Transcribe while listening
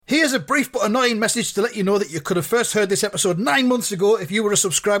Here's a brief but annoying message to let you know that you could have first heard this episode 9 months ago if you were a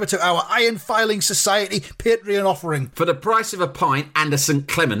subscriber to our Iron Filing Society Patreon offering. For the price of a pint and a St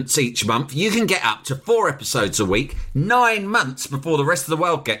Clement's each month, you can get up to 4 episodes a week, 9 months before the rest of the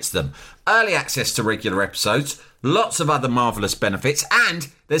world gets them. Early access to regular episodes, lots of other marvellous benefits, and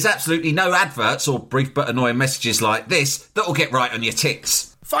there's absolutely no adverts or brief but annoying messages like this that will get right on your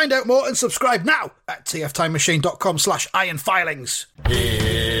ticks. Find out more and subscribe now at tftimemachine.com/ironfilings.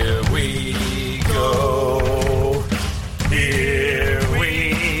 Here we go. Here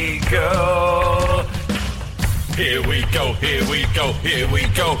we go. Here we go. Here we go. Here we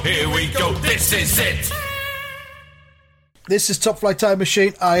go. Here we go. This is it. This is Top Flight Time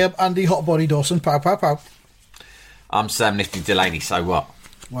Machine. I am Andy Hotbody Dawson. Pow, pow, pow. I'm Sam Nifty Delaney, so what?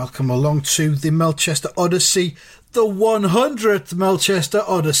 Welcome along to the Melchester Odyssey, the 100th Melchester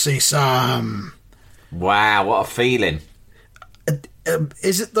Odyssey, Sam. Wow, what a feeling.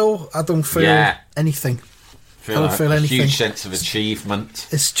 Is it though? I don't feel anything. I don't feel anything. A huge sense of achievement.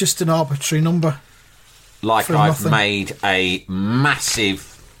 It's just an arbitrary number. Like I've made a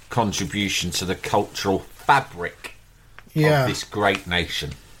massive contribution to the cultural fabric of this great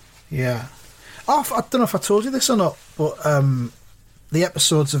nation. Yeah. I don't know if I told you this or not, but the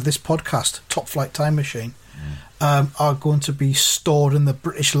episodes of this podcast, Top Flight Time Machine, are going to be stored in the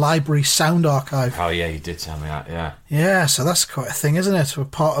British Library Sound Archive. Oh yeah, you did tell me that. Yeah. Yeah, so that's quite a thing, isn't it? We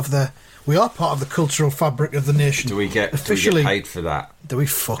are part of the cultural fabric of the nation. Do we get paid for that? Do we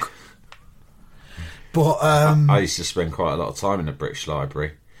fuck? But I used to spend quite a lot of time in the British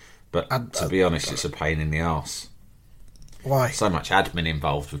Library, but to be honest, it's a pain in the arse. Why? So much admin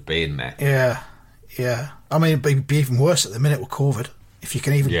involved with being there. Yeah. I mean, it'd be even worse at the minute with COVID, if you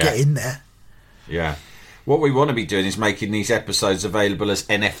can even get in there. Yeah. What we want to be doing is making these episodes available as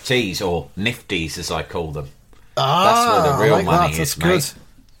NFTs, or Nifties as I call them. That's where the real money is, mate. Good.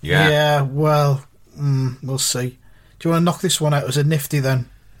 Yeah, well, we'll see. Do you want to knock this one out as a Nifty then?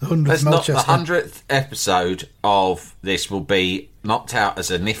 The 100th Melchester. The 100th episode of this will be knocked out as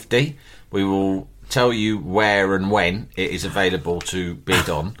a Nifty. We will tell you where and when it is available to bid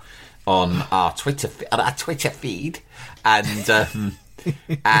on our Twitter feed, and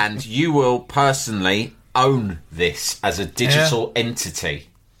and you will personally own this as a digital entity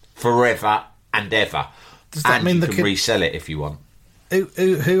forever and ever. Does that mean you can resell it if you want?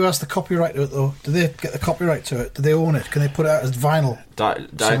 Who has the copyright to it though? Do they get the copyright to it? Do they own it? Can they put it out as vinyl?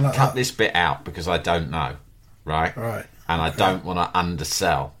 Don't cut this bit out because I don't know, right? Right. And I don't want to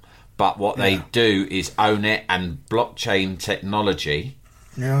undersell. But what they do is own it, and blockchain technology,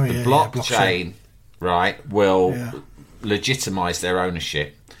 the blockchain, right, will legitimise their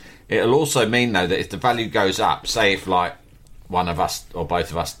ownership. It'll also mean, though, that if the value goes up, say if like one of us or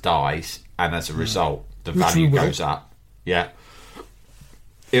both of us dies, and as a result the value goes up,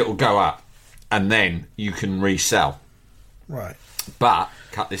 it'll go up, and then you can resell. Right. But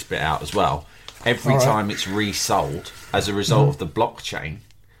cut this bit out as well. Every time it's resold, as a result of the blockchain,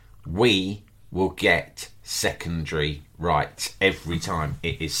 we will get secondary rights every time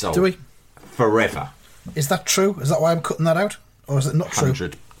it is sold. Do we? Forever. Is that true? Is that why I'm cutting that out? Or is it not true?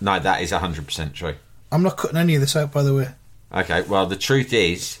 No, that is 100% true. I'm not cutting any of this out, by the way. Okay, well, the truth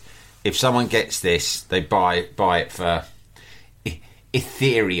is, if someone gets this, they buy it for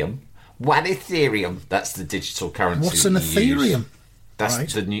Ethereum. One Ethereum. That's the digital currency. What's an Ethereum? Use.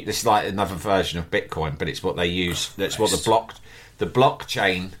 That's the new. It's like another version of Bitcoin, but it's what they use. That's what the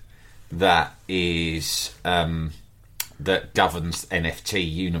blockchain that is that governs NFT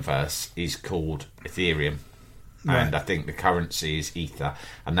universe is called Ethereum, and I think the currency is Ether,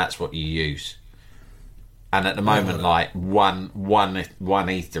 and that's what you use. And at the moment, like one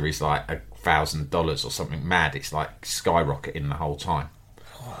Ether is like $1,000 or something mad. It's like skyrocketing the whole time.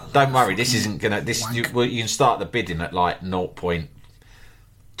 Don't worry, this isn't gonna. You can start the bidding at like 0.2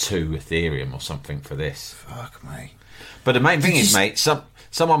 Ethereum or something for this. Fuck me. But the main thing is, mate,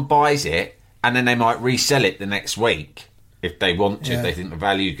 someone buys it and then they might resell it the next week if they want to. If they think the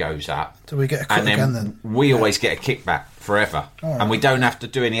value goes up. Do we get a cut again then? We always get a kickback forever, and we don't have to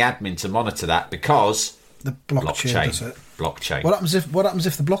do any admin to monitor that because the blockchain does it. Blockchain. What happens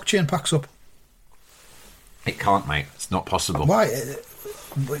if the blockchain packs up? It can't, mate. It's not possible. Why?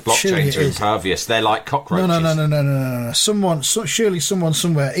 Blockchains are impervious. They're like cockroaches. No. Surely someone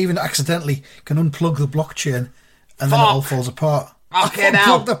somewhere, even accidentally, can unplug the blockchain, and then it all falls apart.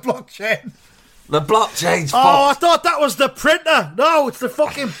 Unplug the blockchain. The blockchain's fucked. I thought that was the printer. No, it's the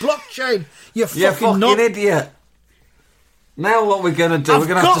fucking blockchain. You fucking idiot. Now what we're going to do, we're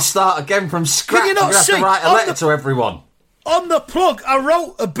going to have to start again from scratch. We're going to have to write a letter to everyone. On the plug, I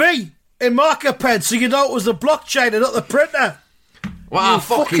wrote a B in marker pen, so you know it was the blockchain and not the printer. Well, You I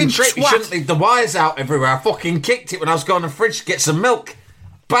fucking fucking tripped. You twat. shouldn't leave the wires out everywhere. I fucking kicked it when I was going to the fridge to get some milk.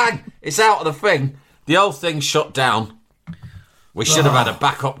 Bang! It's out of the thing. The whole thing shut down. We should have had a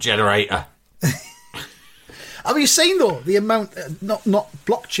backup generator. Have you seen, though, the amount, not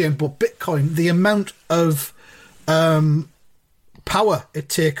blockchain, but Bitcoin, the amount of power it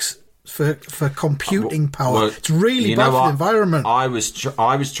takes for computing power? Well, It's really you bad know for the what? environment. I was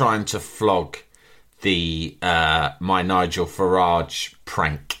trying to flog the my Nigel Farage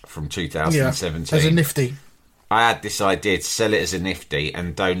prank from 2017. As a nifty. I had this idea to sell it as a nifty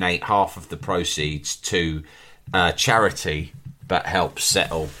and donate half of the proceeds to a charity that helps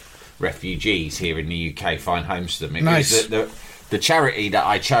settle refugees here in the UK, find homes for them. It Nice. was the charity that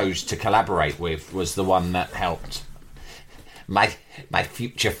I chose to collaborate with was the one that helped my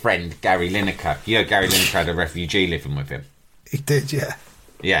future friend Gary Lineker. You know, Gary Lineker had a refugee living with him. He did, yeah.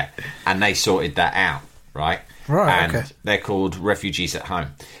 Yeah, and they sorted that out, right? Right, and okay. they're called Refugees at Home.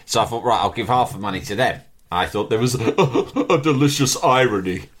 So I thought, right, I'll give half the money to them. I thought there was a delicious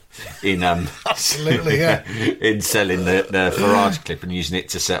irony in Absolutely, yeah. in selling the Farage clip and using it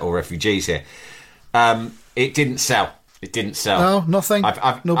to settle refugees here. It didn't sell. It didn't sell. No, nothing.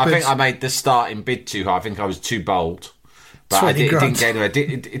 I No think bids. I made the starting bid too high. I think I was too bold. But 20 it didn't grand. get anywhere.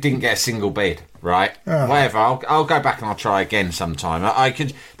 It didn't get a single bid, right? Oh. Whatever. I'll go back and I'll try again sometime. I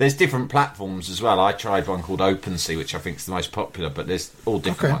could. There's different platforms as well. I tried one called OpenSea, which I think is the most popular, but there's all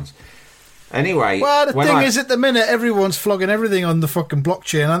different Okay. ones. Anyway, Well, the when thing is, at the minute, everyone's flogging everything on the fucking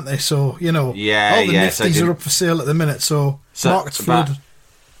blockchain, aren't they? So, you know, Yeah, all the yeah, so nifties did- are up for sale at the minute, so market's but flooded.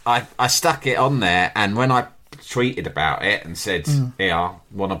 I stuck it on there, and when I tweeted about it and said, Mm. "Yeah, I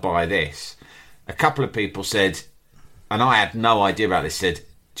want to buy this," a couple of people said, and I had no idea about this, said,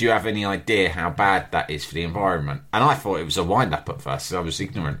 "Do you have any idea how bad that is for the environment?" And I thought it was a wind-up at first, because I was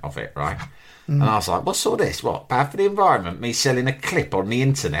ignorant of it, right? Mm. And I was like, what's all this? What, bad for the environment? Me selling a clip on the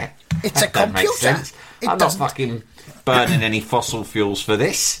internet? It's That a don't make computer. sense. It I'm not doesn't- fucking burning any fossil fuels for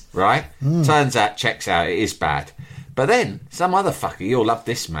this, right? Mm. Turns out, checks out, it is bad. But then, some other fucker, you'll love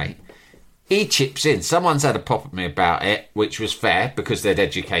this, mate, he chips in. Someone's had a pop at me about it, which was fair, because they'd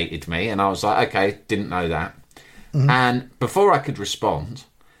educated me, and I was like, okay, didn't know that. And before I could respond,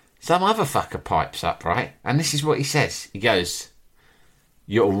 some other fucker pipes up, right? And this is what he says. He goes,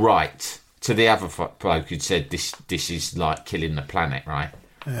 "You're right." To the other bloke who'd said this is like killing the planet, right?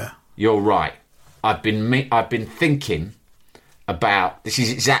 Yeah. "You're right. I've been thinking about," this is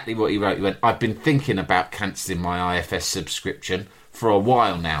exactly what he wrote. He went, "I've been thinking about cancelling my IFS subscription for a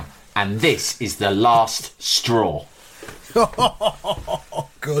while now, and this is the last straw."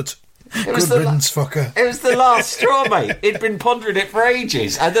 Good. It was Good the riddance, fucker. It was the last straw, mate. He'd been pondering it for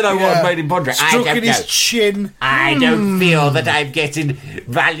ages. I don't know what had made him ponder it. Struck in his chin. I don't feel that I'm getting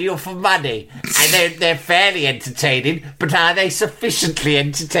value for money. And they're fairly entertaining, but are they sufficiently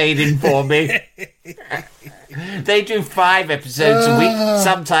entertaining for me? They do 5 episodes a week,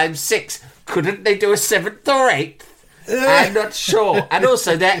 sometimes 6. Couldn't they do a 7th or 8th? I'm not sure. And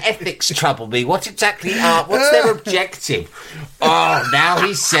also, their ethics trouble me. What exactly are... What's their objective? Oh, now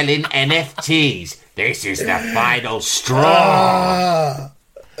he's selling NFTs. This is the final straw.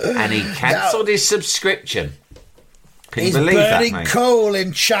 And he cancelled his subscription. Can you He's believe that, burning mate? coal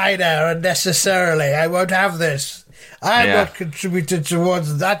in China unnecessarily. I won't have this. I'm Yeah. not contributing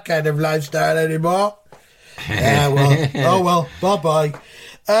towards that kind of lifestyle anymore. Yeah, well. Oh, well. Bye-bye.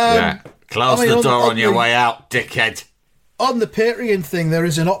 Yeah. Close I mean, the door on your the- way out, dickhead. On the Patreon thing, there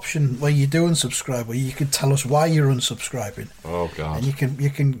is an option where you do unsubscribe, where you can tell us why you're unsubscribing. Oh, God. And you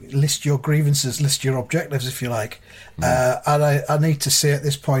can list your grievances, list your objectives if you like. And I need to say at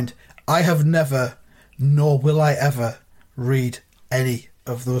this point, I have never, nor will I ever, read any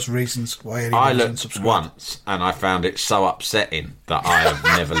of those reasons why anyone I is looked unsubscribed. once and I found it so upsetting that I have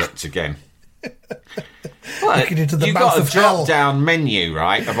never looked again. Looking into the You've mouth got a of hell. drop-down menu,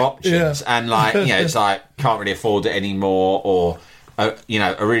 right, of options, Yeah. and like it's like can't really afford it anymore, or a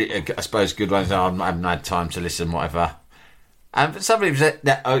really, I suppose, good ones. I haven't had time to listen, whatever. And somebody said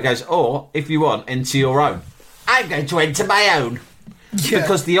that it goes, or if you want, enter your own. I'm going to enter my own. Yeah.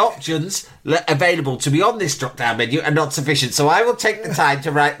 Because the options available to me on this drop-down menu are not sufficient, so I will take the time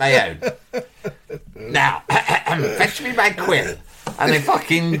to write my own. Now, fetch me my quill. And they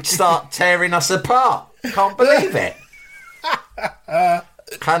fucking start tearing us apart. Can't believe it.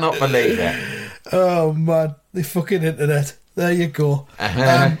 Cannot believe it. Oh, man. The fucking internet. There you go.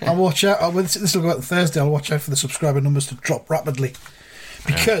 I'll watch out. This will go out on Thursday. I'll watch out for the subscriber numbers to drop rapidly.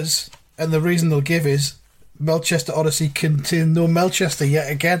 Because, and the reason they'll give is, Melchester Odyssey contain no Melchester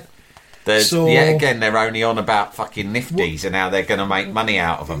yet again. Yet again, they're only on about fucking nifties and how they're going to make money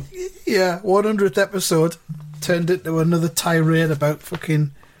out of them. Yeah, 100th episode. turned into another tirade about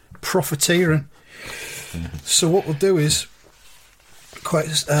fucking profiteering. So what we'll do is, quite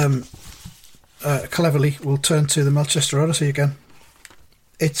cleverly, we'll turn to the Manchester Odyssey again.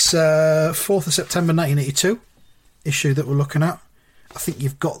 It's 4th of September 1982 issue that we're looking at. I think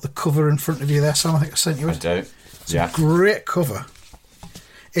you've got the cover in front of you there, Sam. I think I sent you it. I do. It's a great cover.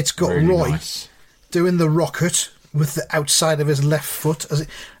 It's got really Roy doing the rocket with the outside of his left foot, as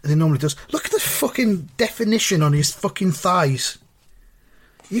he normally does. Look at the fucking definition on his fucking thighs.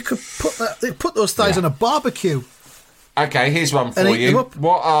 You could put those thighs on a barbecue. Okay, here's one for you.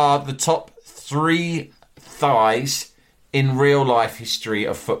 What are the top 3 thighs in real life history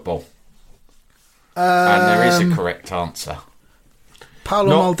of football? And there is a correct answer.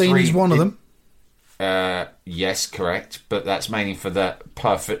 Paolo Maldini's one of them. Yes, correct, but that's mainly for the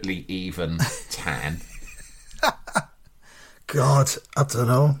perfectly even tan. God, I don't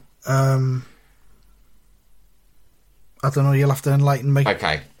know. I don't know, you'll have to enlighten me.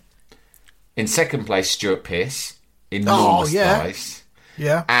 Okay. In second place, Stuart Pearce. Enormous thighs.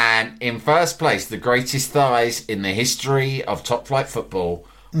 Yeah. And in first place, the greatest thighs in the history of top flight football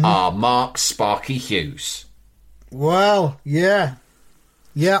are Mark Sparky Hughes. Well, yeah.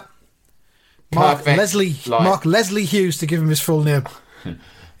 Yeah. Mark Leslie Hughes, to give him his full name.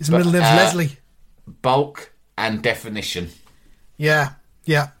 His middle name's Leslie. Bulk and definition. Yeah,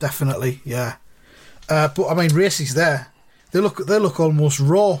 definitely, yeah. But I mean, races there. They look almost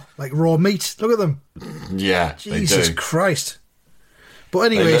raw, like raw meat. Look at them. Yeah, Jesus they do. Christ. But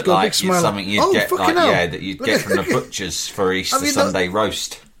anyway, he's got a big smile. Something you'd get, that you'd get from the butchers for Easter Sunday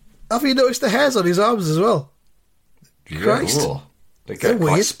roast. Have you noticed the hairs on his arms as well? Christ. Ooh, they get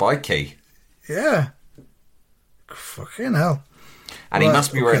quite weird. Spiky. Yeah. Fucking hell. And he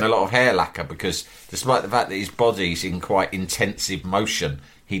must be wearing a lot of hair lacquer because despite the fact that his body's in quite intensive motion,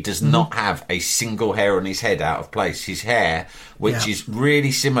 he does not have a single hair on his head out of place. His hair, which is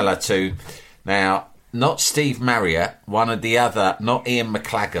really similar to, now, not Steve Marriott, one of the other, not Ian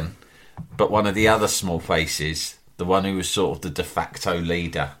McLagan, but one of the other small faces, the one who was sort of the de facto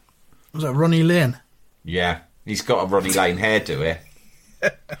leader. Was that Ronnie Lane? Yeah, he's got a Ronnie Lane hairdo here.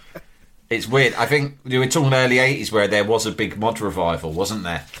 It's weird. I think we were talking early 80s where there was a big mod revival, wasn't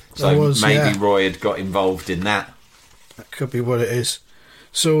there? So maybe Roy had got involved in that. That could be what it is.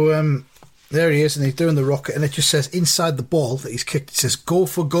 So there he is, and he's doing the rocket, and it just says inside the ball that he's kicked, it says go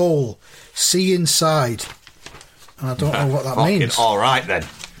for goal, see inside. And I don't know what that means. All right then.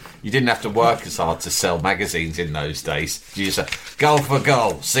 You didn't have to work as hard to sell magazines in those days. You just said, go for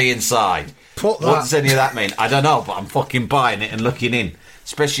goal, see inside. What does any of that mean? I don't know, but I'm fucking buying it and looking in.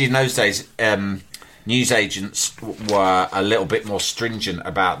 Especially in those days, newsagents were a little bit more stringent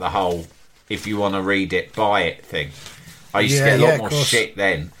about the whole if you want to read it, buy it thing. I used to get a lot more shit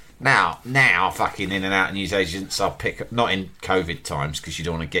then. Now, fucking in and out of newsagents, I'll pick up, not in COVID times because you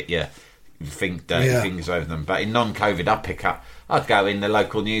don't want to get your dirty fingers over them, but in non-COVID, I'd go in the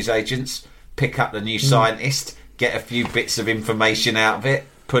local newsagents, pick up the New Scientist, get a few bits of information out of it,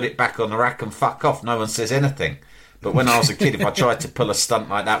 put it back on the rack and fuck off. No one says anything. But when I was a kid, if I tried to pull a stunt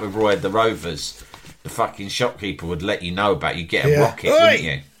like that with Roy the Rovers, the fucking shopkeeper would let you know about it. You'd get a rocket, wouldn't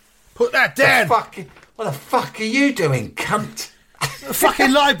you? Put that down! What the fuck are you doing, cunt? The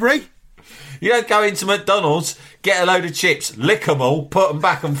fucking library! You don't go into McDonald's, get a load of chips, lick them all, put them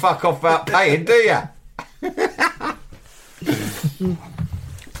back and fuck off without paying, do you?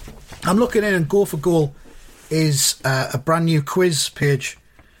 I'm looking in, and Go for Goal is a brand new quiz page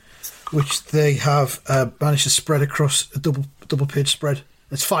which they have managed to spread across a double page spread.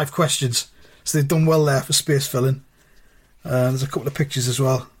 It's 5 questions, so they've done well there for space filling. There's a couple of pictures as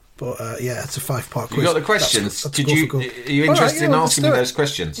well, but it's a 5-part quiz. You got the questions? Are you interested in asking me those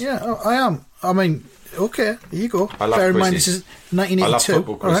questions? Yeah, I am. I mean, okay, here you go. I love Bear in quizzes. mind, this is 1982. I love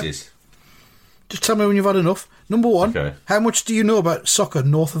football quizzes. Right. Just tell me when you've had enough. Number 1, How much do you know about soccer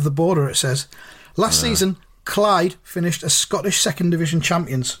north of the border? It says last season, Clyde finished as Scottish Second Division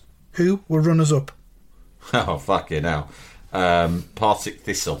champions. Who were runners-up? Oh, fucking hell. Partick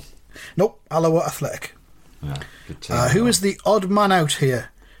Thistle. Nope, Alloa Athletic. Yeah, good team, who is the odd man out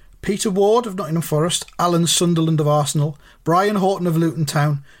here? Peter Ward of Nottingham Forest, Alan Sunderland of Arsenal, Brian Horton of Luton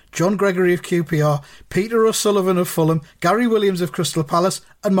Town, John Gregory of QPR, Peter O'Sullivan of Fulham, Gary Williams of Crystal Palace,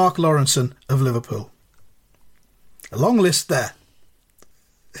 and Mark Lawrenson of Liverpool. A long list there.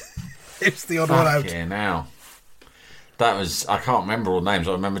 It's the odd one out. Yeah, now. That was, I can't remember all names.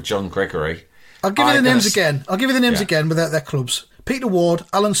 I remember John Gregory. I'll give you the names again. I'll give you the names again without their clubs. Peter Ward,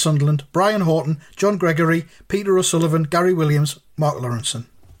 Alan Sunderland, Brian Horton, John Gregory, Peter O'Sullivan, Gary Williams, Mark Lawrenson.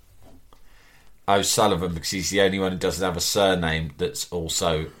 O'Sullivan, because he's the only one who doesn't have a surname that's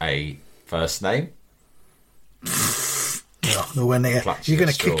also a first name. No, nowhere near. Clutching You're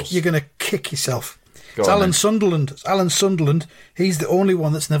at straws. going to kick yourself. Go It's on, Alan then. Sunderland. It's Alan Sunderland. He's the only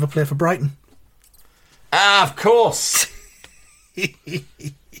one that's never played for Brighton. Ah, of course.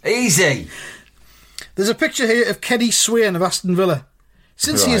 Easy. There's a picture here of Kenny Swain of Aston Villa.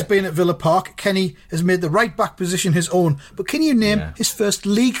 Since he has Right. been at Villa Park, Kenny has made the right back position his own. But can you name Yeah. his first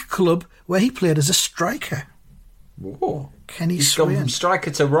league club where he played as a striker? Whoa. Kenny He's gone Swain. from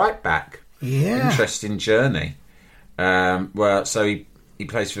striker to right back. Yeah. Interesting journey. Well, so he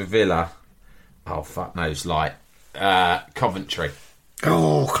plays for Villa. Oh, fuck knows, like Coventry.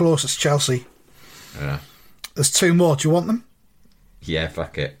 Oh, close. It's Chelsea. Yeah. There's two more. Do you want them? Yeah,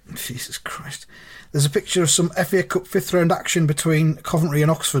 fuck it. Jesus Christ. There's a picture of some FA Cup fifth round action between Coventry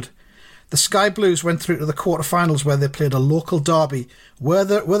and Oxford. The Sky Blues went through to the quarterfinals where they played a local derby. Were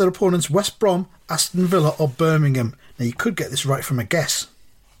their opponents West Brom, Aston Villa or Birmingham? Now you could get this right from a guess.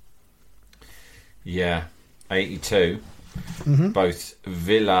 Yeah, 82. Both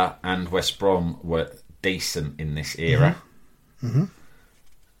Villa and West Brom were decent in this era.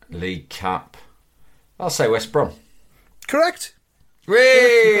 League Cup. I'll say West Brom. Correct.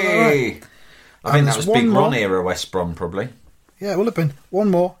 Whee! I think that there's was Big one Ron more. era West Brom, probably. Yeah, it will have been.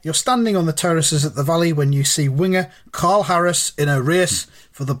 One more. You're standing on the terraces at the Valley when you see winger Carl Harris in a race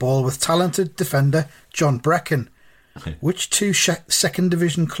for the ball with talented defender John Brecken. Which two second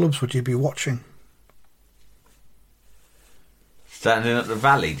division clubs would you be watching? Standing at the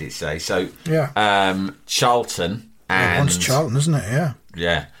Valley, did it say? So, Yeah. Charlton and... One's Charlton, isn't it? Yeah.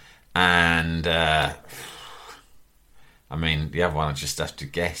 Yeah. And, I mean, the other one I just have to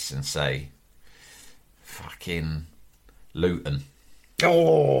guess and say, fucking Luton.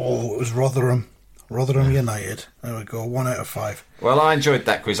 Oh, it was Rotherham. Rotherham United. There we go. 1 out of 5. Well, I enjoyed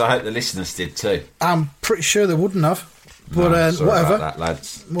that quiz. I hope the listeners did too. I'm pretty sure they wouldn't have. But No, sorry whatever. about that,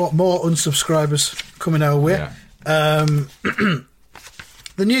 lads. More unsubscribers coming our way. Yeah.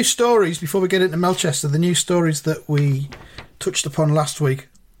 The news stories, before we get into Melchester, the news stories that we touched upon last week,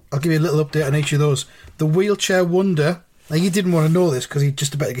 I'll give you a little update on each of those. The wheelchair wonder. Now, you didn't want to know this because he'd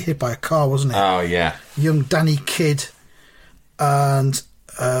just about to get hit by a car, wasn't he? Oh, yeah. Young Danny Kidd. And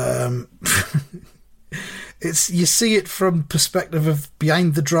it's you see it from perspective of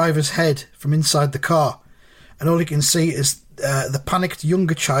behind the driver's head from inside the car. And all you can see is the panicked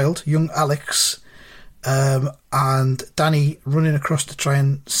younger child, young Alex, and Danny running across to try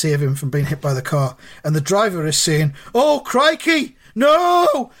and save him from being hit by the car. And the driver is saying, "Oh, crikey!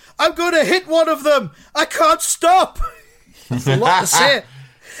 No! I'm going to hit one of them! I can't stop!" That's a lot to say.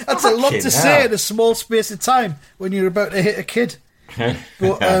 That's a lot Fucking to say hell. in a small space of time when you're about to hit a kid.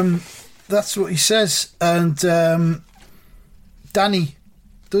 But that's what he says. And Danny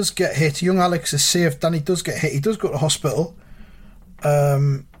does get hit. Young Alex is saved. Danny does get hit. He does go to hospital.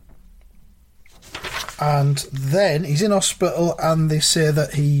 And then he's in hospital and they say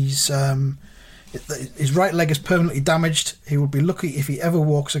that his right leg is permanently damaged. He would be lucky if he ever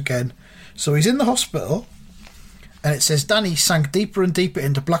walks again. So he's in the hospital and it says Danny sank deeper and deeper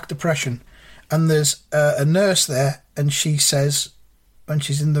into black depression. And there's a nurse there and she says, when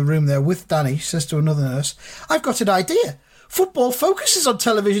she's in the room there with Danny, she says to another nurse, "I've got an idea. Football focuses on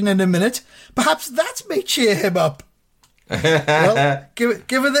television in a minute. Perhaps that may cheer him up." Well,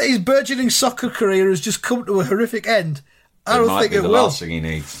 given that his burgeoning soccer career has just come to a horrific end, I don't think it the will. last thing he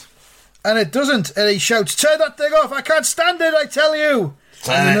needs. And it doesn't. And he shouts, "Turn that thing off! I can't stand it, I tell you!"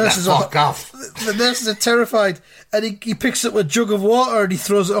 And Turn the fuck off. The nurses are terrified. And he picks up a jug of water and he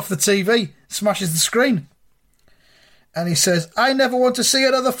throws it off the TV, smashes the screen. And he says, "I never want to see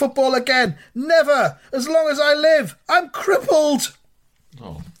another football again. Never. As long as I live. I'm crippled."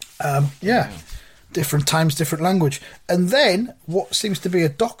 Oh. Yeah. Different times, different language. And then what seems to be a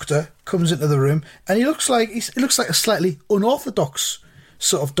doctor comes into the room and he looks like a slightly unorthodox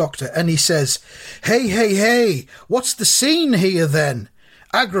sort of doctor. And he says, Hey, what's the scene here then?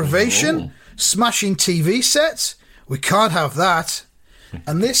 Aggravation? Smashing TV sets? We can't have that.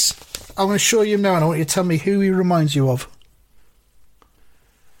 And this, I'm going to show you now and I want you to tell me who he reminds you of.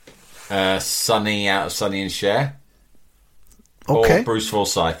 Sonny out of Sonny and Cher. Okay. Or Bruce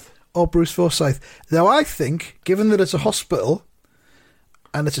Forsyth. Or Bruce Forsyth. Now, I think, given that it's a hospital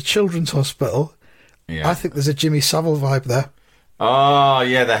and it's a children's hospital, Yeah. I think there's a Jimmy Savile vibe there. Oh,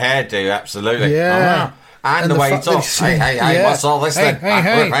 yeah, the hairdo, absolutely. Yeah. Oh, wow. And And the the way fact he that talks. he's- Hey, yeah. what's all this then? Hey,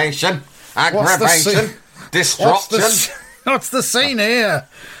 hey. Aggravation, What's the destruction. What's the scene here?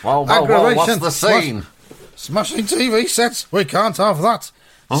 Whoa, what's Aggravation. the scene? Smashing TV sets. We can't have that.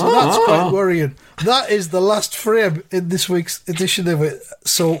 So that's quite worrying. That is the last frame in this week's edition of it.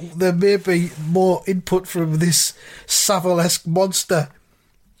 So there may be more input from this Savile-esque monster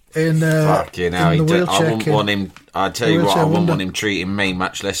Fucking hell, in the I wheelchair wouldn't kid. want him. I tell you what, Wheelchair I wouldn't wonder. want him treating me,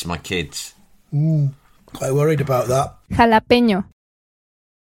 much less my kids. Quite worried about that. Jalapeño.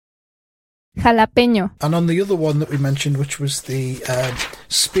 Jalapeño. And on the other one that we mentioned, which was the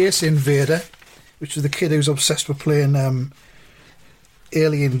Space Invader, which was the kid who's obsessed with playing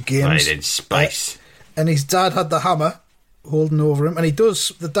alien games. Right in space. And his dad had the hammer holding over him, and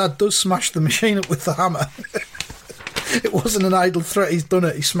the dad does smash the machine up with the hammer. It wasn't an idle threat, he's done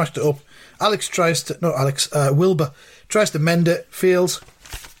it, he smashed it up. Wilbur tries to mend it, fails,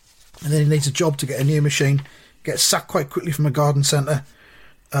 and then he needs a job to get a new machine, gets sacked quite quickly from a garden centre,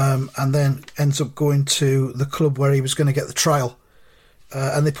 and then ends up going to the club where he was going to get the trial.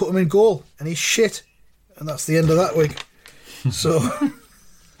 And they put him in goal, and he's shit. And that's the end of that week. So,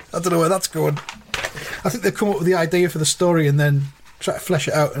 I don't know where that's going. I think they've come up with the idea for the story and then try to flesh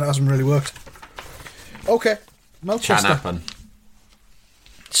it out, and it hasn't really worked. Okay, Melchester. Can happen.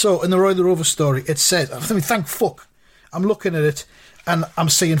 So, in the Roy the Rover story, it says, I mean, thank fuck, I'm looking at it, and I'm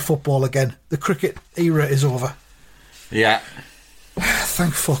seeing football again. The cricket era is over. Yeah.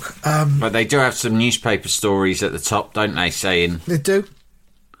 Thank fuck. But they do have some newspaper stories at the top, don't they, saying They do.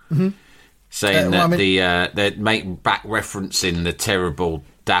 saying well, that I mean- they make back referencing the terrible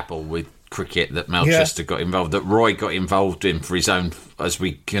dabble with cricket that Melchester got involved, that Roy got involved in for his own, as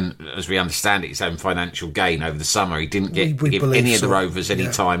we understand it, his own financial gain over the summer. He didn't We give believe any of the so. Rovers any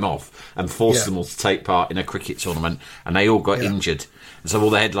Yeah. time off and forced Yeah. them all to take part in a cricket tournament, and they all got Yeah. injured. And so all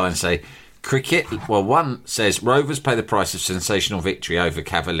the headlines say, cricket, well, one says Rovers pay the price of sensational victory over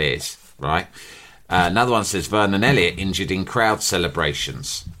Cavaliers, right? Another one says Vernon Elliott injured in crowd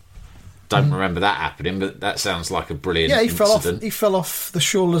celebrations. Don't remember that happening, but that sounds like a brilliant Yeah, he incident. fell off the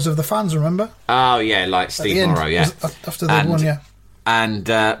shoulders of the fans, remember? Oh, yeah, like At Steve the end, Morrow, yeah. after they won, yeah. And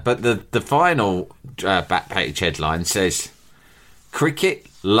but the final back page headline says, cricket,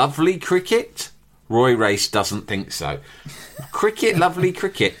 lovely cricket? Roy Race doesn't think so. Cricket, lovely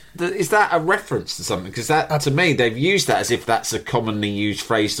cricket. Is that a reference to something? Because that, to me, they've used that as if that's a commonly used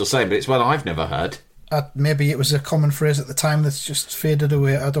phrase or saying, but it's one I've never heard. Maybe it was a common phrase at the time that's just faded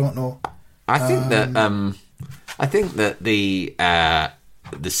away. I don't know. I think that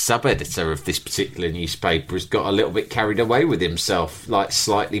the sub-editor of this particular newspaper has got a little bit carried away with himself, like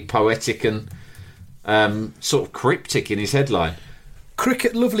slightly poetic and sort of cryptic in his headline.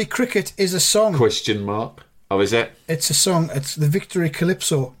 Cricket, lovely cricket is a song. Question mark. Oh, is it? It's a song. It's the Victory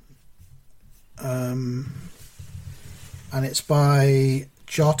Calypso. And it's by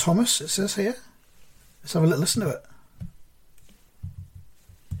Jar Thomas, it says here. Let's have a little listen to it.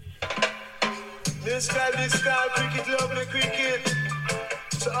 This guy, cricket, lovely cricket.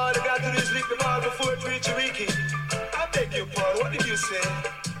 So all I got to do is lick the ball before it reach a wicket. I beg your pardon, what did you say?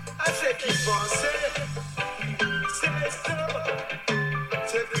 I said keep on saying.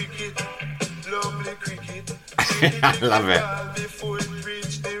 Say cricket, lovely cricket. I love it. Before it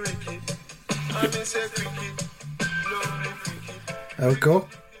reach the wicket. I mean say cricket, lovely cricket. There we go.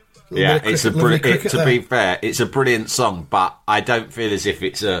 Yeah, Lovely it's a cricket, lovely brilliant. cricket To there. be fair, it's a brilliant song, but I don't feel as if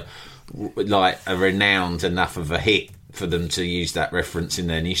it's a renowned enough of a hit for them to use that reference in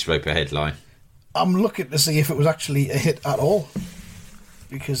their newspaper headline. I'm looking to see if it was actually a hit at all,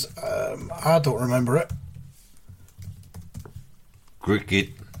 because I don't remember it.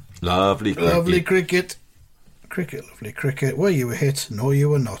 Cricket, lovely cricket. Lovely cricket. Cricket, lovely cricket. Were you a hit? No, you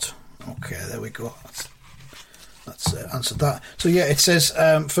were not. Okay, there we go. That's answered that. So yeah, it says,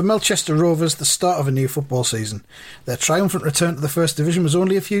 for Melchester Rovers, the start of a new football season. Their triumphant return to the First Division was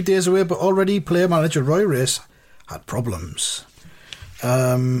only a few days away, but already player manager Roy Race had problems.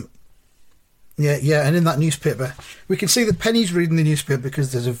 And in that newspaper, we can see that Penny's reading the newspaper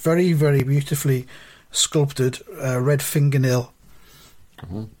because there's a very, very beautifully sculpted red fingernail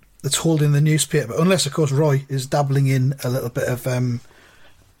that's holding the newspaper. Unless, of course, Roy is dabbling in a little bit of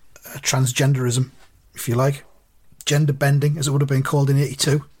transgenderism, if you like. Gender bending, as it would have been called in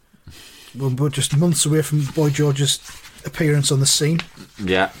 82. We're just months away from Boy George's appearance on the scene.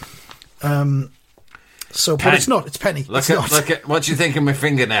 Yeah. So, but it's not. It's Penny. Look It's not. at what do you think of my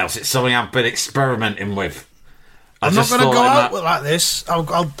fingernails? It's something I've been experimenting with. I'm not going to go out with like this.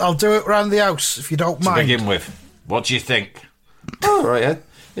 I'll do it around the house if you don't to mind. begin with. What do you think? All right,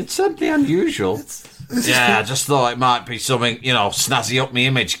 it's certainly unusual. Yeah, I just thought it might be something, snazzy up my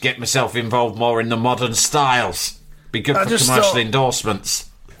image, get myself involved more in the modern styles. Be good I for just commercial thought- endorsements.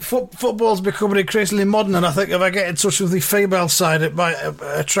 Football's becoming increasingly modern, and I think if I get in touch with the female side, it might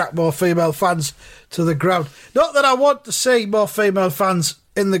attract more female fans to the ground. Not that I want to see more female fans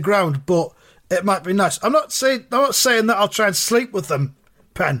in the ground, but it might be nice. I'm not saying that I'll try and sleep with them,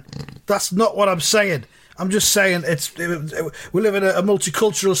 Pen. That's not what I'm saying. I'm just saying we live in a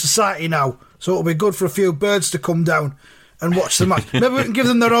multicultural society now, so it'll be good for a few birds to come down and watch the match. Maybe we can give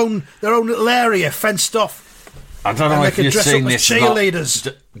them their own little area fenced off. I don't know if you've seen this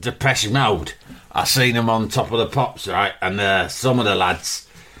cheerleaders. Depeche Mode. I seen them on Top of the Pops, right? And some of the lads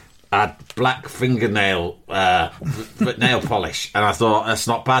had black fingernail nail polish, and I thought, that's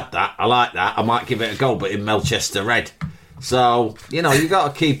not bad. That I like that. I might give it a go, but in Melchester red. So you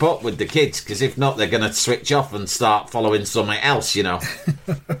got to keep up with the kids, because if not, they're going to switch off and start following something else. They'll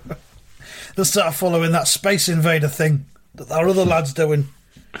start following that Space Invader thing that our other lads doing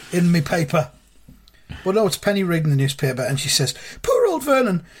in me paper. Well, no, it's Penny reading the newspaper, and she says, "Poor old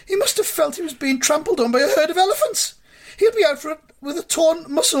Vernon. He must have felt he was being trampled on by a herd of elephants. He'll be out with a torn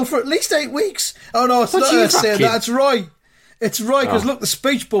muscle for at least 8 weeks." Oh, no, it's not her saying that. It's Roy. It's Roy, because look, the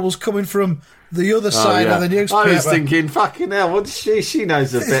speech bubble's coming from the other side of the newspaper. I was thinking, fucking hell, what does she? She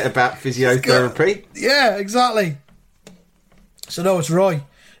knows a bit about physiotherapy. Yeah, exactly. So, no, it's Roy.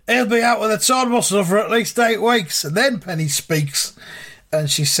 "He'll be out with a torn muscle for at least 8 weeks. And then Penny speaks,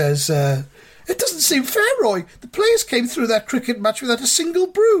 and she says, "It doesn't seem fair, Roy. The players came through that cricket match without a single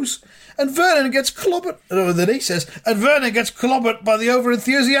bruise. And Vernon gets clobbered," and then he says, "and Vernon gets clobbered by the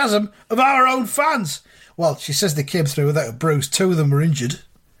over-enthusiasm of our own fans." Well, she says they came through without a bruise. 2 of them were injured,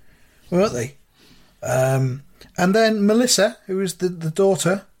 weren't they? And then Melissa, who is the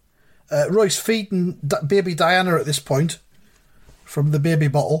daughter, Roy's feeding baby Diana at this point from the baby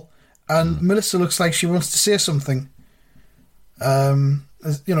bottle, and Melissa looks like she wants to say something.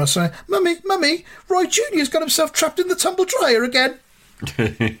 Saying, Mummy, Roy Jr.'s got himself trapped in the tumble dryer again.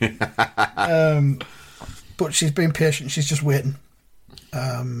 But she's being patient. She's just waiting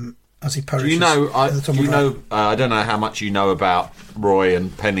as he perishes. I don't know how much you know about Roy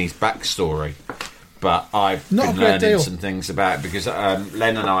and Penny's backstory, but I've been learning some things about it, because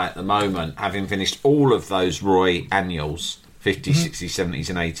Len and I, at the moment, having finished all of those Roy annuals, 50s, 60s, 70s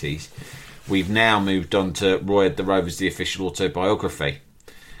and 80s, we've now moved on to Roy the Rovers, the official autobiography,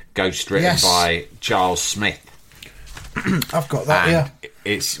 ghostwritten by Charles Smith. I've got that, and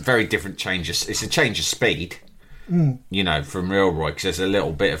it's very different changes. It's a change of speed, from Real Roy, because there's a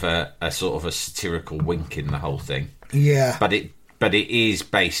little bit of a sort of a satirical wink in the whole thing. Yeah. But it is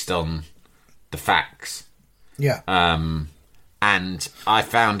based on the facts. Yeah. And I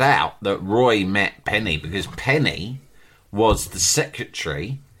found out that Roy met Penny because Penny was the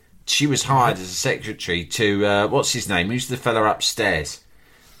secretary. She was hired as a secretary to, what's his name? Who's the fella upstairs?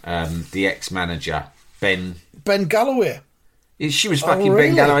 The ex-manager, Ben Galloway. She was fucking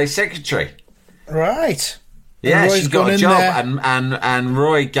Ben Galloway's secretary. Right. Yeah, she got a job, and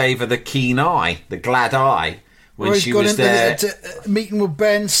Roy gave her the keen eye, the glad eye, when she was there. Meeting with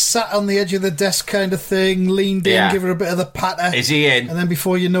Ben, sat on the edge of the desk kind of thing, leaned in, give her a bit of the patter. Is he in? And then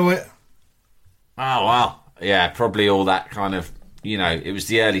before you know it... Oh, wow. Yeah, probably all that kind of... it was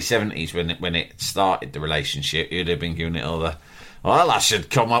the early 70s when it started, the relationship. You'd have been giving it all the... Well, I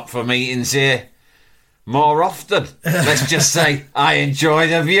should come up for meetings here more often. Let's just say I enjoy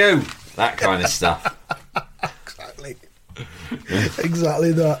the view. That kind of stuff.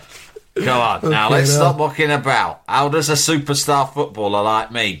 Exactly that. Come on, now let's stop mucking about. How does a superstar footballer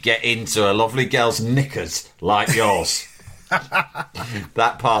like me get into a lovely girl's knickers like yours?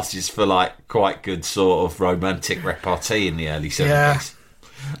 That passes for quite good sort of romantic repartee in the early 70s. Yeah,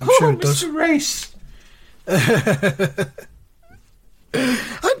 I'm sure it does. Mr. Race.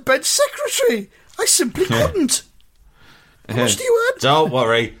 I'm Ben's secretary. I simply couldn't. How much do you earn? Don't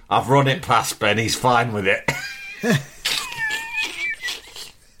worry, I've run it past Ben. He's fine with it.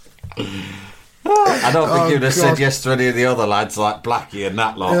 I don't think he'd have said yes to any of the other lads like Blackie and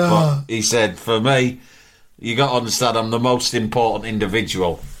that lot, but he said, for me, you got to understand I'm the most important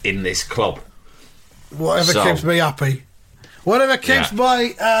individual in this club. Whatever keeps me happy. Whatever keeps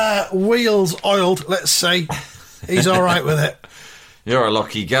my wheels oiled, let's say, he's all right with it. You're a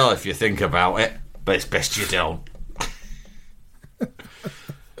lucky girl if you think about it, but it's best you don't.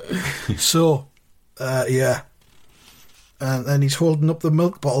 So, yeah. And then he's holding up the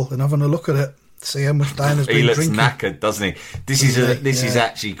milk bottle and having a look at it, see how much Diana's been drinking. He looks knackered, doesn't he? This is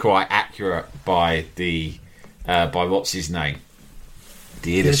actually quite accurate by the by what's his name,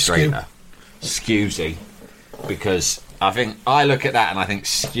 the illustrator, Scusi, because I think I look at that and I think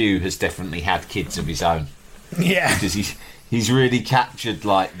Skew has definitely had kids of his own. Yeah, because he's really captured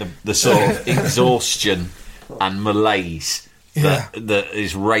the sort of exhaustion and malaise that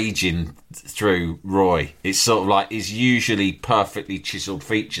is raging through Roy. It's sort of his usually perfectly chiselled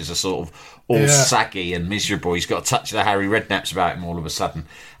features are sort of all saggy and miserable. He's got a touch of the Harry Redknapp's about him all of a sudden.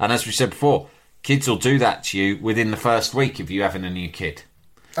 And as we said before, kids will do that to you within the first week if you're having a new kid.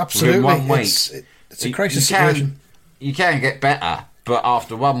 Absolutely. Within 1 week, It's a crisis situation. You can get better, but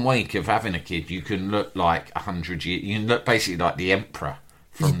after 1 week of having a kid, you can look like 100 years. You can look basically like the Emperor.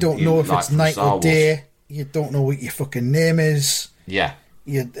 You don't know if it's night or day. You don't know what your fucking name is. Yeah.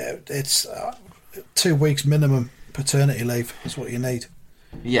 It's 2 weeks minimum paternity leave is what you need.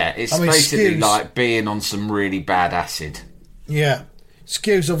 Yeah, it's basically like being on some really bad acid. Yeah.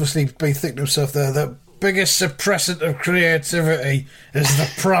 Skew's obviously been thinking to himself there, the biggest suppressant of creativity is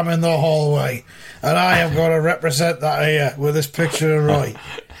the pram in the hallway. And I am going to represent that here with this picture of Roy.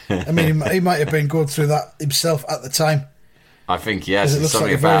 I mean, he might have been going through that himself at the time. I think he has. There's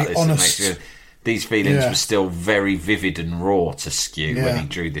something about this that makes you... These feelings were still very vivid and raw to Skew when he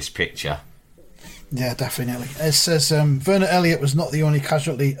drew this picture. Yeah, definitely. It says, Vernon Elliott was not the only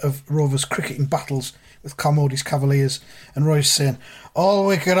casualty of Rovers' cricketing battles with Carmody's Cavaliers, and Roy's saying, all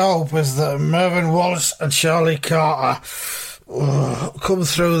we could hope is that Mervyn Wallace and Charlie Carter come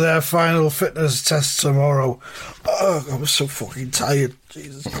through their final fitness test tomorrow. Oh, I was so fucking tired.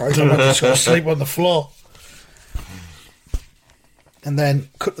 Jesus Christ, I'm just going to sleep on the floor. And then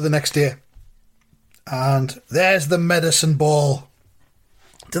cut to the next day, and there's the medicine ball.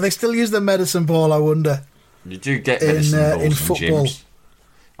 Do they still use the medicine ball, I wonder? You do get medicine balls in football. Gyms.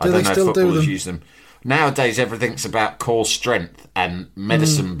 I don't know if footballers use them. Nowadays, everything's about core strength, and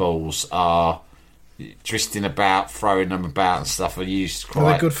medicine balls are twisting about, throwing them about and stuff are used quite...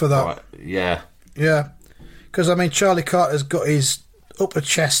 They're good for that. Yeah. Yeah. Because, I mean, Charlie Carter's got his upper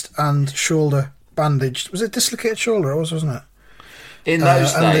chest and shoulder bandaged. Was it dislocated shoulder? It was, wasn't it? In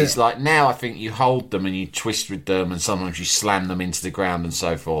those days, like now, I think you hold them and you twist with them, and sometimes you slam them into the ground and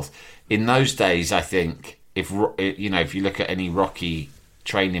so forth. In those days, I think if you look at any Rocky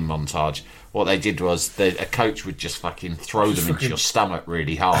training montage, what they did was a coach would just fucking throw them into your stomach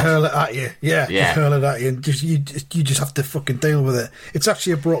really hard, hurl it at you, yeah, hurl it at you, and you just have to fucking deal with it. It's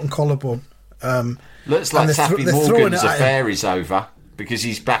actually a broken collarbone. Looks like Taffy Morgan's affair is over because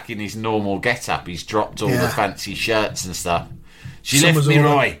he's back in his normal get-up. He's dropped all the fancy shirts and stuff. She left me,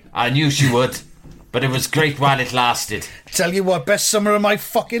 Roy. I knew she would, but it was great while it lasted. Tell you what, best summer of my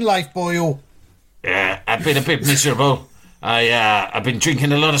fucking life, boyo. Yeah, I've been a bit miserable. I've been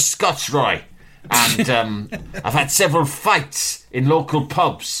drinking a lot of scotch, Roy, and I've had several fights in local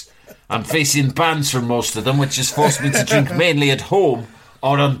pubs. I'm facing bans from most of them, which has forced me to drink mainly at home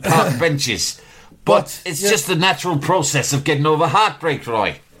or on park benches. But it's just the natural process of getting over heartbreak,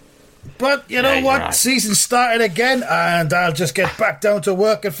 Roy. But you know what? Right. Season started again, and I'll just get back down to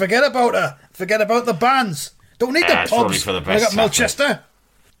work and forget about her. Forget about the bands. Don't need the pubs. For the I got Melchester.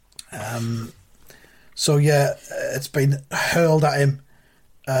 So yeah, it's been hurled at him,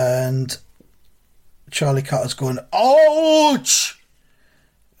 and Charlie Carter's going, ouch!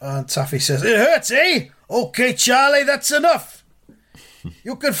 And Taffy says, it hurts, eh? Okay, Charlie, that's enough.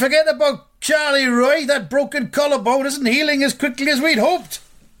 You can forget about Charlie, Roy. That broken collarbone isn't healing as quickly as we'd hoped.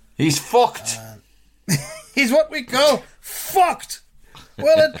 He's fucked. He's what we call fucked.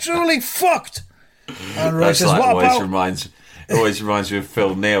 Well and truly fucked. And Roy says, what about... It always reminds me of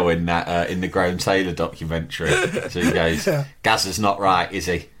Phil Neal in that in the Graham Taylor documentary. So he goes, Gazza's not right, is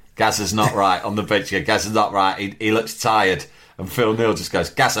he? Gazza's not right on the bench. Gazza's not right. He looks tired. And Phil Neal just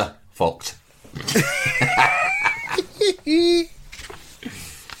goes, Gazza, fucked.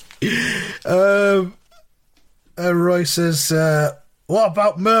 Roy says, what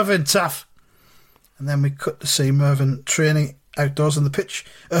about Mervyn, Taff? And then we cut to see Mervyn training outdoors on the pitch.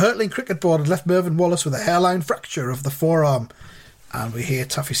 A hurtling cricket board had left Mervyn Wallace with a hairline fracture of the forearm. And we hear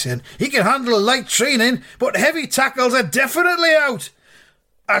Taffy saying, he can handle light training, but heavy tackles are definitely out.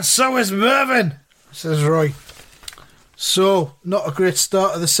 And so is Mervyn, says Roy. So, not a great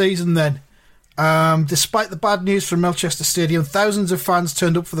start of the season then. Despite the bad news from Melchester Stadium, thousands of fans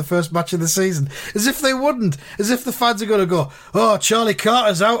turned up for the first match of the season. As if they wouldn't. As if the fans are going to go, oh, Charlie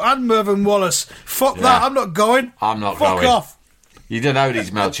Carter's out and Mervyn Wallace. Fuck that, I'm not going. I'm not going. Fuck off. You don't know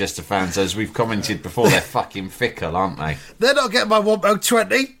these Melchester fans, as we've commented before, they're fucking fickle, aren't they? They're not getting my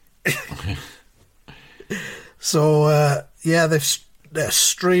 £1.20. So, they're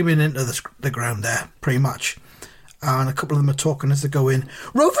streaming into the ground there, pretty much. And a couple of them are talking as they go in.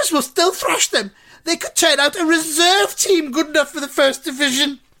 Rovers will still thrash them. They could turn out a reserve team good enough for the First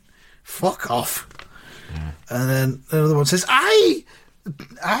Division. Fuck off. Yeah. And then another one says, I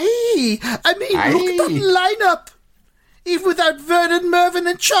mean, look at that lineup. Even without Vernon, Mervyn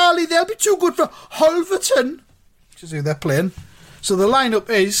and Charlie, they'll be too good for Holverton, which is who they're playing. So the lineup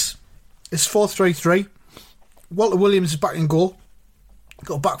is 4-3-3. Walter Williams is back in goal.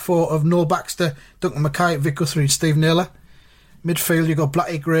 Got a back four of Noel Baxter, Duncan Mackay, Vic Guthrie and Steve Naylor. Midfield, you've got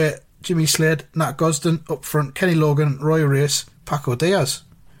Blackie Gray, Jimmy Slade, Nat Gosden. Up front, Kenny Logan, Roy Race, Paco Diaz.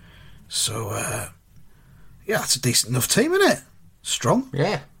 So, Yeah, that's a decent enough team, isn't it? Strong.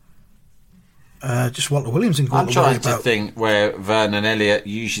 Yeah. Just Walter Williams and I'm trying to think where Vernon Elliott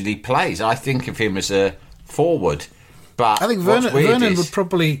usually plays. I think of him as a forward, but I think Vernon would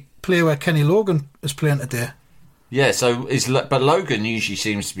probably play where Kenny Logan is playing today. Yeah, but Logan usually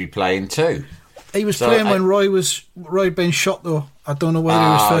seems to be playing too. He was playing when Roy had been shot, though. I don't know whether he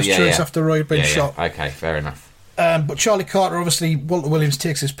was first choice after Roy had been shot. Okay, fair enough. But Charlie Carter, obviously, Walter Williams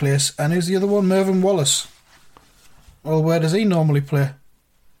takes his place. And who's the other one? Mervyn Wallace. Well, where does he normally play?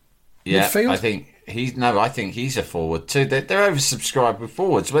 Yeah, Midfield? I think he's a forward too. They're oversubscribed with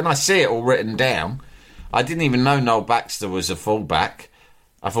forwards. When I see it all written down, I didn't even know Noel Baxter was a fullback.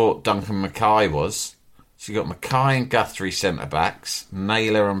 I thought Duncan Mackay was. So you got Mackay and Guthrie centre backs,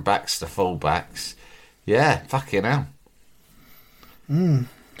 Naylor and Baxter fullbacks. Yeah, fucking hell.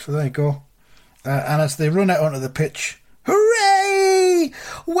 So there you go. And as they run out onto the pitch, hooray!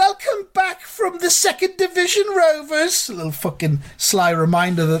 Welcome back from the second division, Rovers. A little fucking sly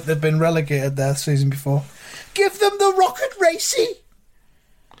reminder that they've been relegated there the season before. Give them the rocket racy.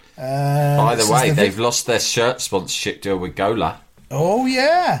 By the way, they've lost their shirt sponsorship deal with Gola. Oh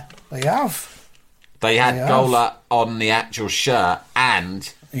yeah, they have. They had Gola on the actual shirt, and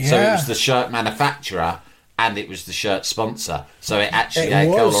so it was the shirt manufacturer and it was the shirt sponsor. So it actually had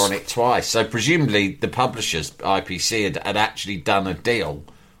Gola on it twice. So presumably the publishers, IPC, had actually done a deal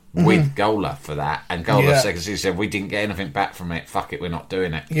with Gola for that. And Gola second season said, we didn't get anything back from it. Fuck it, we're not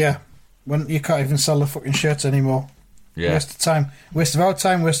doing it. Yeah. When you can't even sell the fucking shirts anymore. Yeah. Waste of time. Waste of our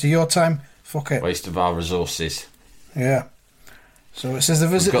time, waste of your time. Fuck it. Waste of our resources. Yeah. So it says the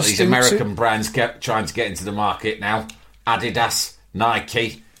visit. We've got these American brands trying to get into the market now. Adidas,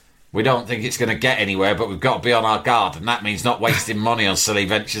 Nike. We don't think it's going to get anywhere, but we've got to be on our guard, and that means not wasting money on silly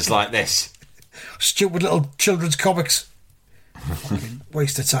ventures like this. Stupid little children's comics. Fucking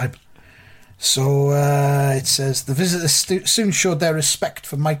waste of time. So it says the visitors soon showed their respect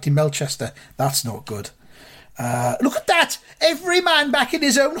for mighty Melchester. That's not good. Look at that! Every man back in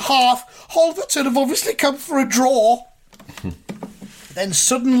his own half. Holverton have obviously come for a draw. Then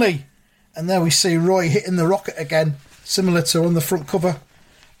suddenly, and there we see Roy hitting the rocket again, similar to on the front cover.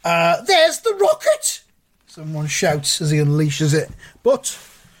 There's the rocket! Someone shouts as he unleashes it. But,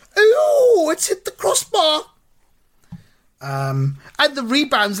 ooh, it's hit the crossbar. And the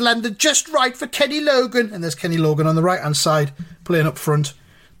rebounds landed just right for Kenny Logan. And there's Kenny Logan on the right-hand side, playing up front.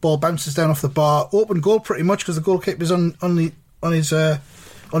 Ball bounces down off the bar. Open goal pretty much because the goalkeeper's on his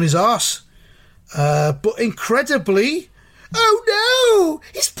arse. But incredibly, oh no!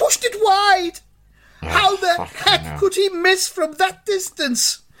 He's pushed it wide! How the heck could he miss from that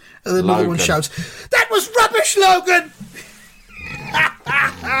distance? And then another one shouts, that was rubbish, Logan!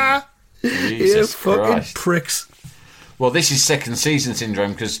 You fucking pricks. Well, this is second season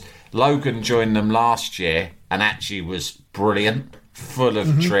syndrome because Logan joined them last year and actually was brilliant, full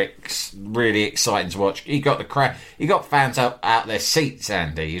of tricks, really exciting to watch. He got he got fans out their seats,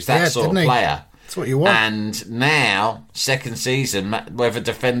 Andy. He was that sort of player. That's what you want. And now, second season, whether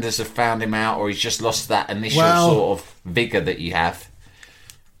defenders have found him out or he's just lost that initial sort of vigour that you have.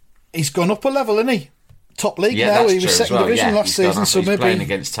 He's gone up a level, isn't he? Top league now. He was second division last season, so maybe playing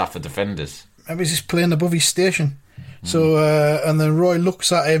against tougher defenders. Maybe he's just playing above his station. So, and then Roy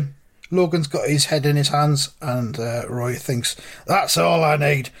looks at him. Logan's got his head in his hands, and Roy thinks, that's all I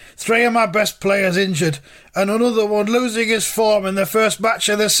need. 3 of my best players injured, and another one losing his form in the first match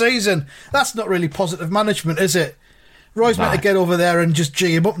of the season. That's not really positive management, is it? Roy's meant to get over there and just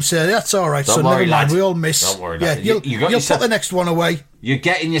G him up and say, that's all right, son, never mind, we all miss. Don't worry, yeah, you'll put the next one away. You're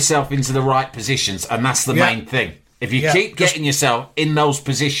getting yourself into the right positions, and that's the main thing. If you keep getting yourself in those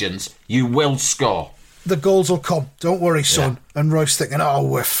positions, you will score. The goals will come. Don't worry, son. Yeah. And Roy's thinking, "Oh,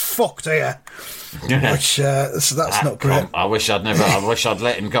 we're fucked here." Which so that's not great. I wish I'd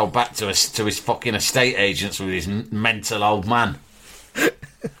let him go back to his fucking estate agents with his mental old man.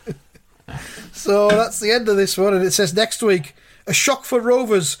 So that's the end of this one, and it says next week a shock for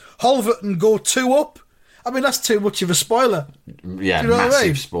Rovers. Holverton go 2 up. I mean, that's too much of a spoiler. Yeah,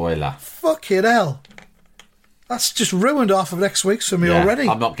 massive spoiler. Fucking hell. That's just ruined half of next week's for me already.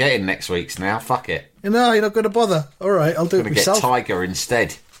 I'm not getting next week's now. Fuck it. No, you're not going to bother. All right, I'll do it myself. I'm going to get Tiger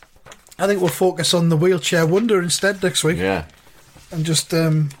instead. I think we'll focus on the wheelchair wonder instead next week. Yeah. And just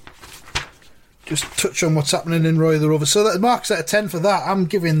touch on what's happening in Roy the Rover. So that marks out of 10 for that. I'm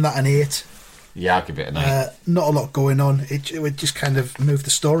giving that an 8. Yeah, I'll give it an 8. Not a lot going on. It would just kind of move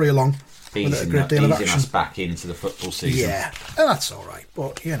the story along. With a great deal of action. Us back into the football season. Yeah, and that's all right.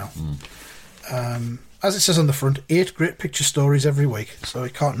 But, you know... as it says on the front, 8 great picture stories every week, so you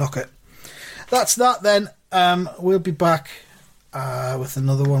can't knock it. That's that then. We'll be back with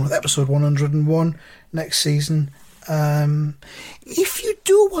another one, with episode 101 next season. If you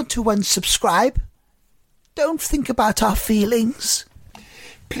do want to unsubscribe, don't think about our feelings.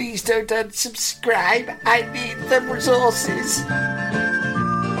 Please don't unsubscribe. I need the resources.